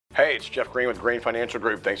Hey, it's Jeff Green with Green Financial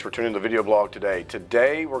Group. Thanks for tuning in to the video blog today.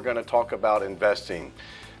 Today, we're going to talk about investing.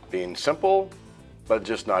 Being simple, but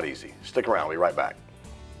just not easy. Stick around, we'll be right back.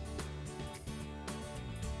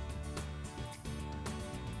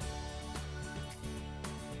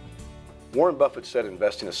 Warren Buffett said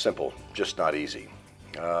investing is simple, just not easy.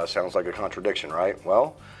 Sounds like a contradiction, right?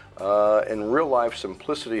 Well, in real life,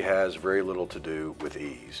 simplicity has very little to do with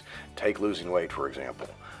ease. Take losing weight, for example.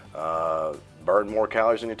 Burn more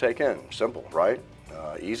calories than you take in. Simple, right?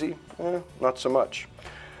 Easy? Not so much.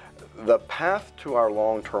 The path to our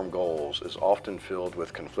long-term goals is often filled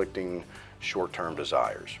with conflicting short-term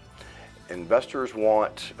desires. Investors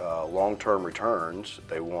want long-term returns.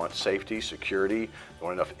 They want safety, security, they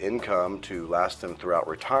want enough income to last them throughout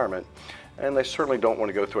retirement, and they certainly don't want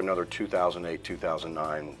to go through another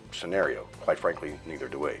 2008-2009 scenario. Quite frankly, neither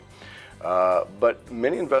do we. But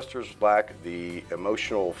many investors lack the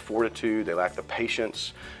emotional fortitude, they lack the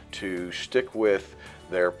patience to stick with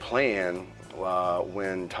their plan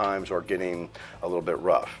when times are getting a little bit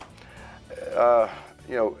rough.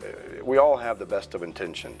 We all have the best of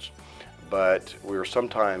intentions, but we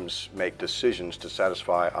sometimes make decisions to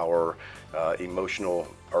satisfy our emotional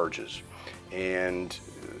urges. And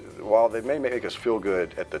while they may make us feel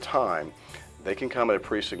good at the time, they can come at a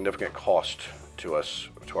pretty significant cost to us,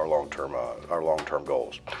 to our long-term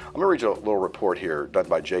goals. I'm going to read you a little report here done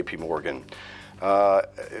by J.P. Morgan.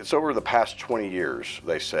 It's over the past 20 years,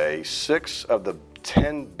 they say, 6 of the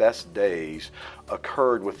 10 best days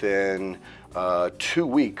occurred within 2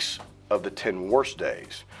 weeks of the 10 worst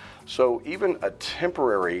days. So even a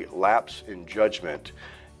temporary lapse in judgment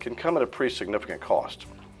can come at a pretty significant cost.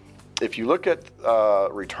 If you look at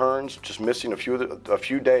returns, just missing a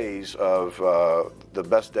few days of the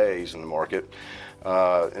best days in the market,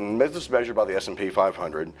 and this is measured by the S&P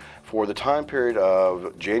 500 for the time period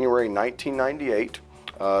of January 1998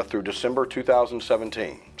 through December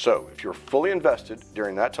 2017. So if you're fully invested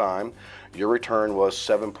during that time, your return was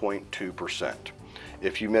 7.2%.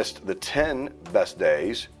 If you missed the 10 best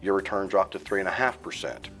days, your return dropped to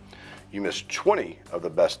 3.5%. You missed 20 of the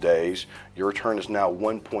best days, your return is now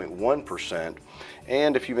 1.1%.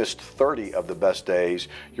 And if you missed 30 of the best days,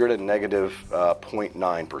 you're at a negative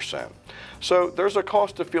 0.9%. So there's a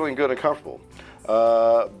cost to feeling good and comfortable.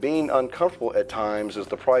 Being uncomfortable at times is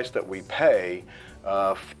the price that we pay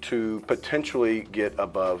to potentially get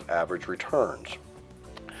above average returns.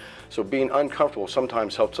 So being uncomfortable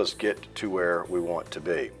sometimes helps us get to where we want to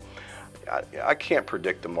be. I can't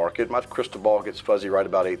predict the market. My crystal ball gets fuzzy right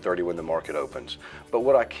about 8:30 when the market opens. But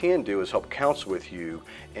what I can do is help counsel with you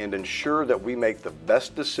and ensure that we make the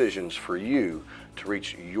best decisions for you to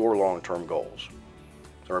reach your long-term goals.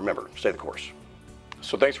 So remember, stay the course.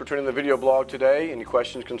 So thanks for tuning in the video blog today. Any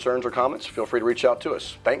questions, concerns, or comments, feel free to reach out to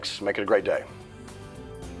us. Thanks. Make it a great day.